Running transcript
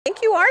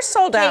you are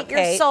sold out,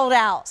 Kate. You're sold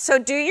out. So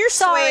do your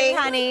Sorry, swing,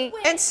 honey.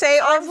 and say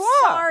au revoir.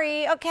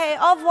 Sorry. Okay,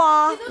 au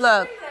revoir.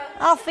 Look.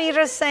 Auf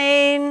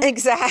Wiedersehen.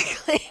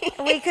 Exactly.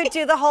 We could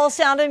do the whole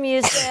Sound of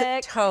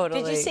Music.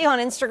 Totally. Did you see on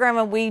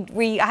Instagram?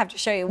 And I have to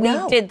show you.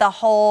 No. We did the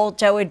whole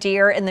Joe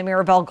Adair in the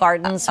Mirabelle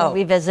Gardens when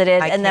we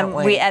visited, and then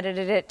we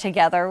edited it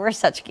together. We're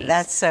such geeks.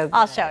 That's so good.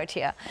 I'll show it to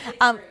you.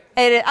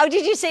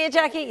 Did you see it,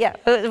 Jackie? Yeah,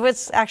 it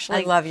was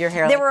actually. I love your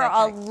hair. There were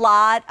a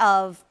lot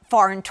of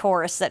foreign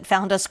tourists that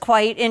found us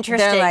quite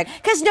interesting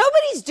because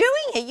nobody's doing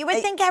it. You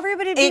would think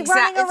everybody would be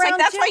running around. It's like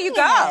that's why you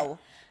go.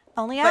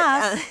 Only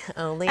us.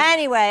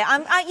 Anyway, you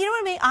know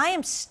what I mean? I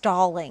am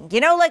stalling. You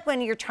know, like when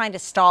you're trying to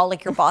stall,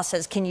 like your boss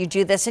says, can you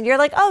do this? And you're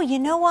like, oh, you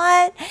know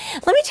what?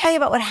 Let me tell you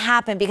about what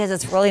happened because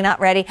it's really not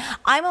ready.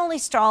 I'm only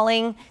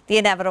stalling the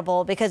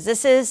inevitable because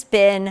this has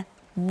been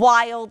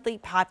wildly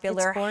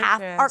popular.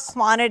 Half our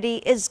quantity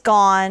is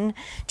gone.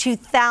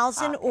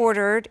 2,000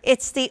 ordered.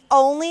 It's the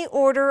only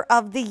order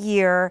of the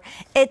year.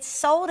 It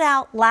sold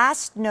out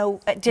last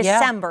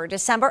December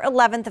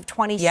 11th of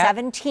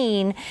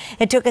 2017.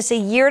 It took us a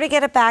year to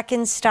get it back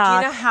in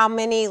stock. Do you know how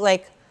many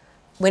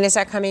when is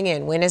that coming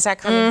in? When is that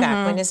coming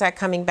back? When is that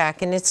coming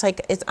back? And it's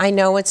like, I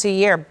know it's a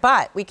year,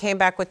 but we came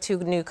back with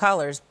 2 new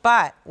colors,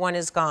 but one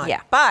is gone.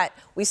 Yeah. But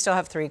we still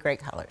have 3 great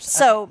colors.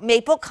 So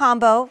maple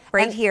combo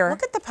here.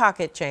 Look at the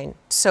pocket, Jane.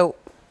 So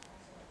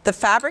the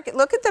fabric,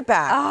 look at the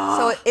back.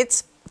 Oh. So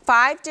it's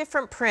 5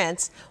 different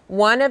prints,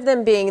 one of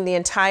them being the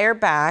entire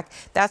back.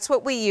 That's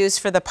what we use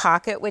for the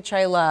pocket, which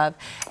I love.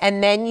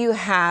 And then you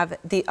have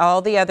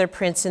all the other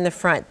prints in the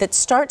front that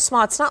start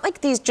small. It's not like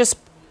these just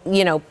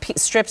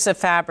strips of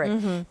fabric.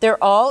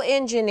 They're all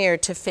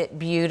engineered to fit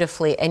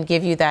beautifully and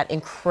give you that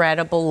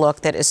incredible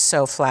look that is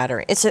so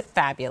flattering. It's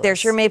fabulous.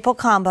 There's your maple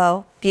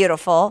combo.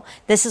 Beautiful.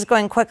 This is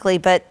going quickly,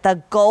 but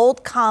the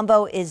gold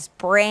combo is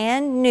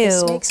brand new.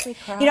 This makes me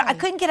cry. You know, I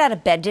couldn't get out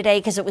of bed today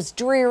because it was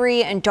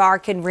dreary and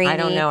dark and rainy. I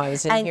don't know. I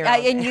was in here all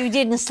day. And you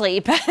didn't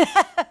sleep.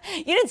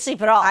 You didn't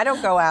sleep at all. I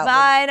don't go out.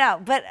 I know.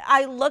 But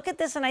I look at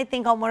this and I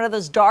think on one of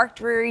those dark,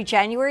 dreary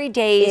January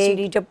days, you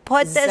need to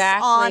put this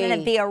on and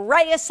it'd be a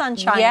ray of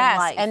sunshine in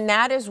life. Yes, and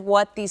that is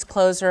what these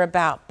clothes are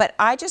about. But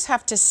I just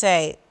have to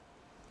say,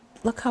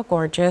 look how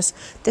gorgeous.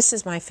 This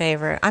is my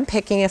favorite. I'm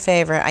picking a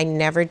favorite. I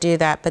never do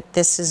that, but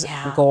this is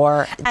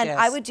gorgeous. And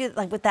I would do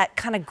with that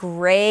kind of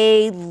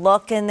gray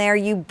look in there.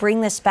 You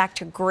bring this back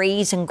to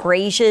grays and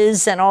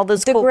grays and all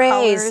those cool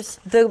colors.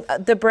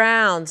 The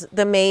browns,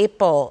 the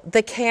maple,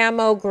 the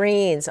camo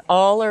greens,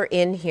 all are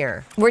in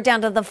here. We're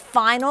down to the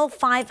final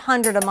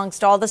 500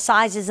 amongst all the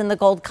sizes in the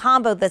gold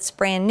combo that's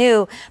brand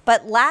new.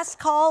 But last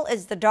call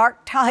is the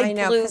dark tide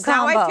blue combo.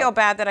 Now I feel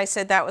bad that I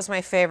said that was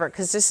my favorite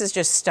because this is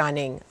just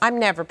stunning. I'm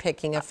never picking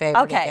a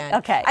favorite again.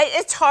 Okay.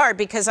 It's hard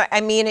because I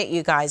mean it,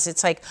 you guys.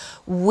 It's like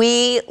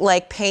we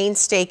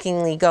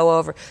painstakingly go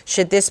over.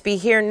 Should this be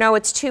here? No,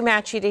 it's too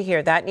matchy to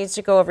here. That needs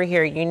to go over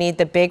here. You need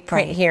the big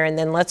print here, and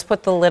then let's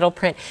put the little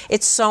print.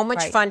 It's so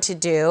much fun to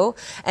do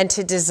and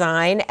to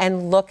design.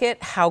 And look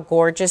at how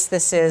gorgeous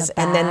this is.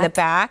 And then the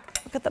back.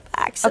 Look at the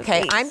back.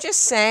 Okay, I'm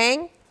just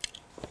saying.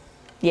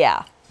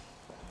 Yeah.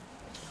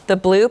 The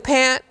blue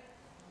pant,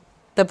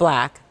 the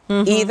black.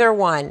 Either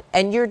one,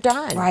 and you're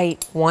done.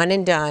 Right. One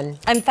and done.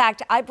 In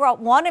fact, I brought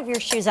one of your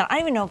shoes on. I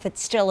don't even know if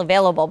it's still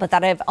available, but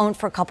that I've owned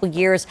for a couple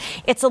years.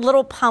 It's a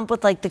little pump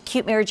with the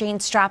cute Mary Jane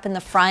strap in the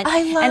front.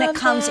 I love and it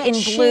comes in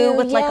blue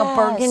with a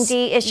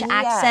burgundy-ish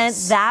accent.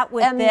 That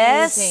with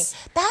this.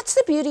 That's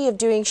the beauty of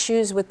doing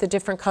shoes with the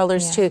different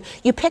colors too.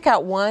 You pick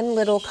out one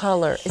little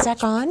color. Is that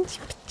gone?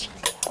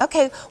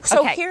 Okay,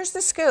 so here's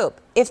the scoop.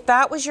 If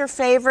that was your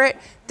favorite,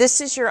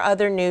 this is your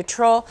other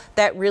neutral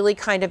that really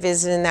kind of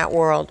is in that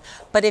world.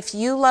 But if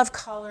you love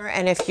color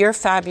and if you're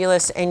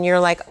fabulous and you're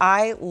like,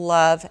 I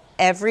love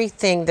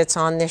everything that's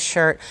on this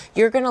shirt,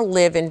 you're going to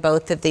live in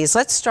both of these.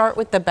 Let's start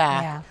with the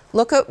back. Yeah.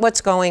 Look at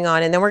what's going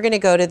on, and then we're going to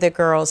go to the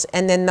girls.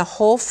 And then the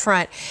whole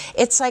front,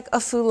 it's like a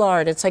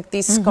foulard. It's like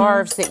these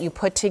scarves that you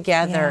put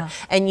together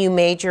and you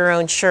made your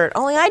own shirt.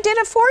 Only I did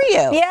it for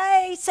you.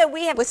 Yay! So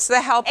we have with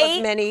the help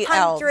of many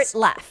elves. 800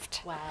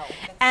 left. Wow.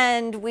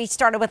 And we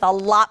started with a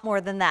lot more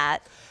than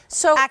that.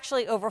 So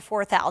actually over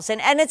 4,000.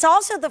 And it's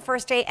also the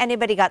first day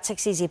anybody got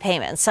 6 easy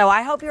payments. So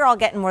I hope you're all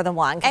getting more than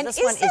one because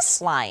this one is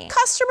flying.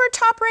 Customer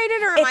top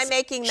rated, or am I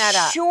making that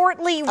up?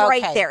 Shortly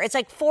right there. It's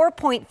like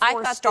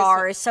 4.4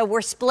 stars. So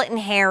we're splitting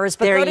hairs.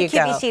 But go to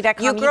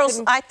QVC.com. You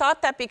girls, I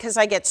thought that because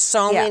I get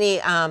so many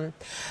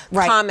comments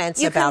about this.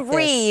 You can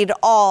read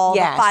all the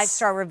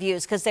 5-star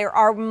reviews because there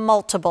are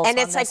multiples. And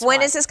it's like,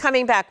 when is this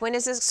coming back? When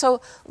is this?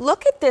 So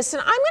look at this.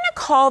 And I'm going to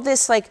call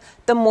this like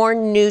the more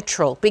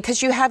neutral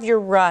because you have your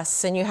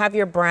rusts and you have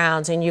your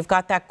browns and you've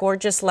got that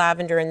gorgeous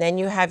lavender and then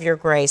you have your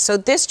gray. So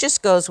this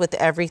just goes with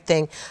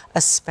everything,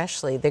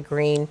 especially the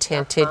green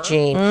tinted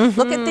jean.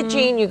 Look at the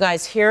jean, you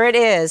guys. Here it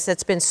is.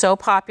 That's been so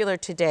popular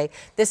today.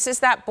 This is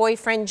that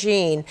boyfriend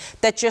jean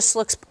that just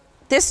looks,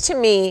 this to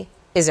me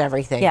is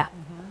everything. Yeah.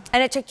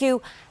 And it took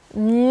you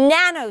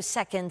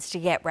nanoseconds to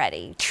get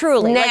ready.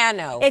 Truly.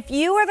 Nano. Like, if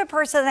you are the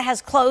person that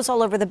has clothes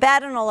all over the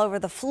bed and all over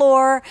the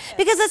floor,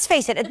 because let's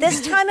face it, at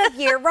this time of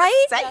year,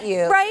 right? Is that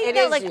you? Right? It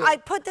No, is like you. I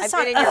put this I've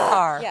on. been in your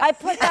car. I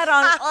put that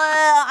on.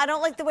 I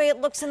don't like the way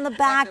it looks in the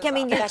back. I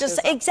mean, you're just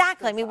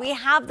exactly. I mean, we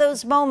have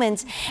those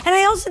moments, and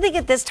I also think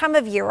at this time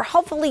of year,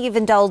 hopefully you've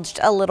indulged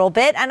a little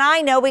bit. And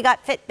I know we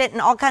got Fitbit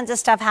and all kinds of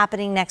stuff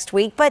happening next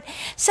week, but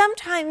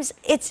sometimes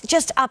it's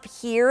just up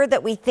here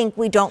that we think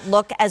we don't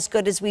look as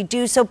good as we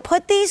do. So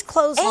put these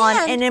clothes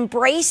on and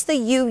embrace the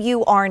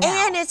you are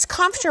now. And it's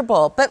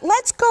comfortable. But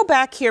let's go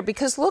back here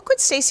because look what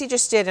Stacey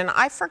just did. And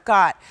I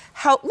forgot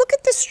how, look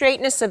at the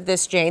straightness of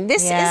this, Jane.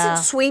 This isn't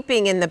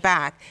sweeping in the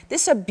back.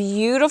 This is a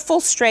beautiful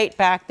straight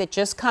back that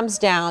just comes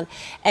down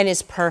and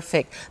is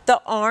perfect.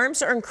 The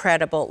arms are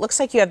incredible. It looks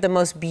like you have the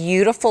most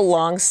beautiful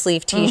long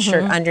sleeve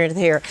t-shirt under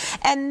here.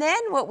 And then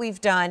what we've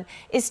done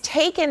is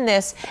taken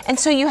this, and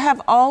so you have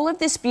all of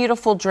this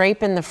beautiful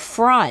drape in the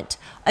front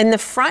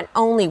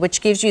only,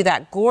 which gives you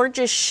that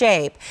gorgeous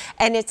shape.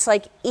 And it's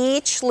like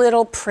each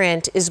little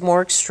print is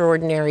more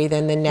extraordinary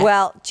than the next.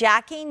 Well,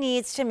 Jackie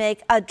needs to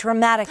make a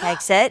dramatic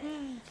exit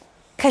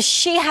because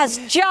she has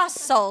just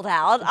sold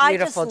out.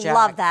 Beautiful, I just Jack.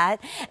 love that.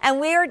 And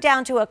we are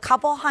down to a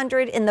couple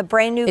hundred in the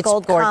brand new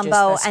gold gorgeous,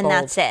 combo, this and gold.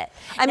 that's it.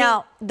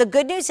 Now, the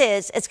good news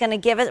is it's going to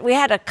give us, we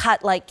had to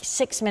cut like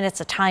 6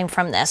 minutes of time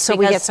from this. So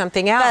we get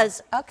something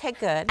else. Okay,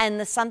 good. And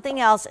the something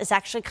else is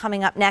actually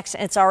coming up next,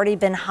 and it's already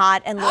been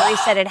hot. And Lori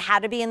said it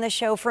had to be in the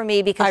show for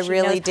me because I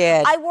really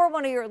did. I wore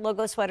one of your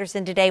logo sweaters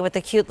in today with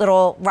the cute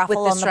little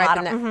ruffle With the on the stripe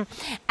bottom.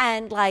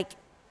 And like,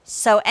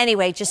 so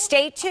anyway, just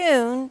stay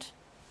tuned.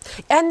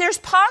 And there's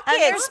pockets.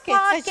 And there's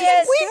pockets.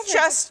 We've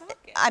just,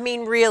 I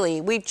mean, really,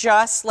 we've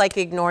just like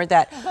ignored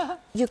that.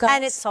 You guys,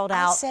 And it's sold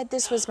out. I said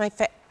this was my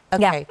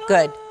Okay,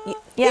 good.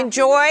 Yeah.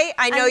 Enjoy.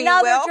 I know you will.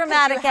 Another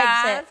dramatic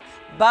exit.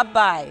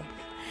 Bye-bye.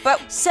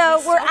 But So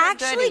we're so many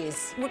actually,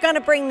 goodies. we're going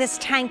to bring this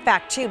tank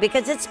back too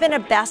because it's been a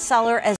bestseller as